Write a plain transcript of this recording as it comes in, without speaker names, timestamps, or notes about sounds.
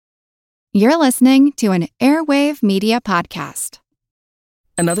You're listening to an Airwave Media Podcast.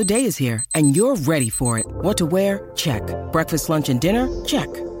 Another day is here, and you're ready for it. What to wear? Check. Breakfast, lunch, and dinner? Check.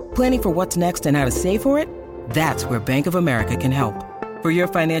 Planning for what's next and how to save for it? That's where Bank of America can help. For your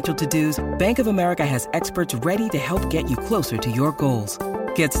financial to-dos, Bank of America has experts ready to help get you closer to your goals.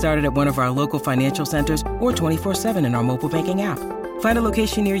 Get started at one of our local financial centers or 24/7 in our mobile banking app. Find a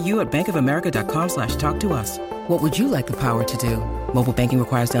location near you at bankofamerica.com/talktous. What would you like the power to do? Mobile banking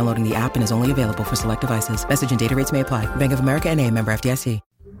requires downloading the app and is only available for select devices. Message and data rates may apply. Bank of America N.A., member FDIC.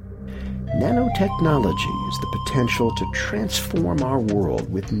 Nanotechnology is the potential to transform our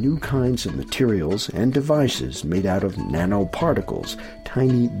world with new kinds of materials and devices made out of nanoparticles,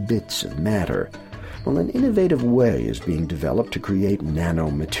 tiny bits of matter. Well, an innovative way is being developed to create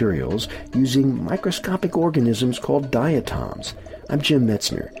nanomaterials using microscopic organisms called diatoms. I'm Jim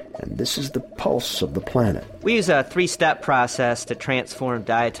Metzner, and this is the Pulse of the Planet. We use a three-step process to transform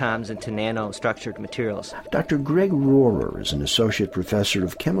diatoms into nanostructured materials. Dr. Greg Rohrer is an associate professor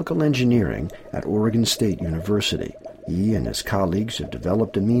of chemical engineering at Oregon State University. He and his colleagues have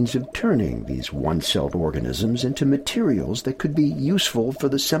developed a means of turning these one-celled organisms into materials that could be useful for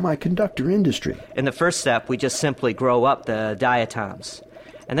the semiconductor industry. In the first step, we just simply grow up the diatoms.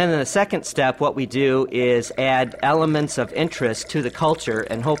 And then in the second step, what we do is add elements of interest to the culture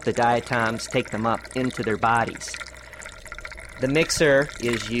and hope the diatoms take them up into their bodies. The mixer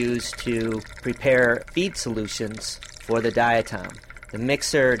is used to prepare feed solutions for the diatom. The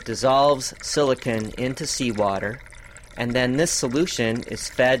mixer dissolves silicon into seawater, and then this solution is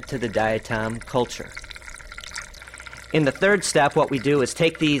fed to the diatom culture. In the third step, what we do is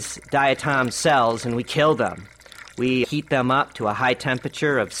take these diatom cells and we kill them. We heat them up to a high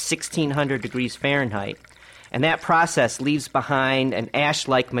temperature of 1,600 degrees Fahrenheit, and that process leaves behind an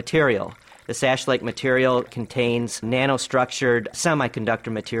ash-like material. This ash-like material contains nanostructured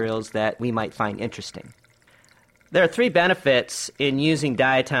semiconductor materials that we might find interesting. There are three benefits in using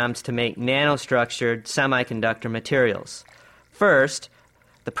diatoms to make nanostructured semiconductor materials. First,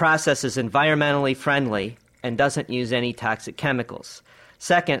 the process is environmentally friendly and doesn't use any toxic chemicals.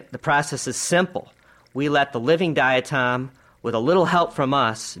 Second, the process is simple. We let the living diatom, with a little help from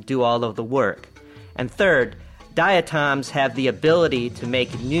us, do all of the work. And third, diatoms have the ability to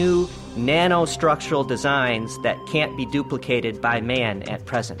make new nanostructural designs that can't be duplicated by man at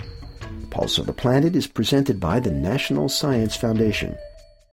present. Pulse of the Planet is presented by the National Science Foundation.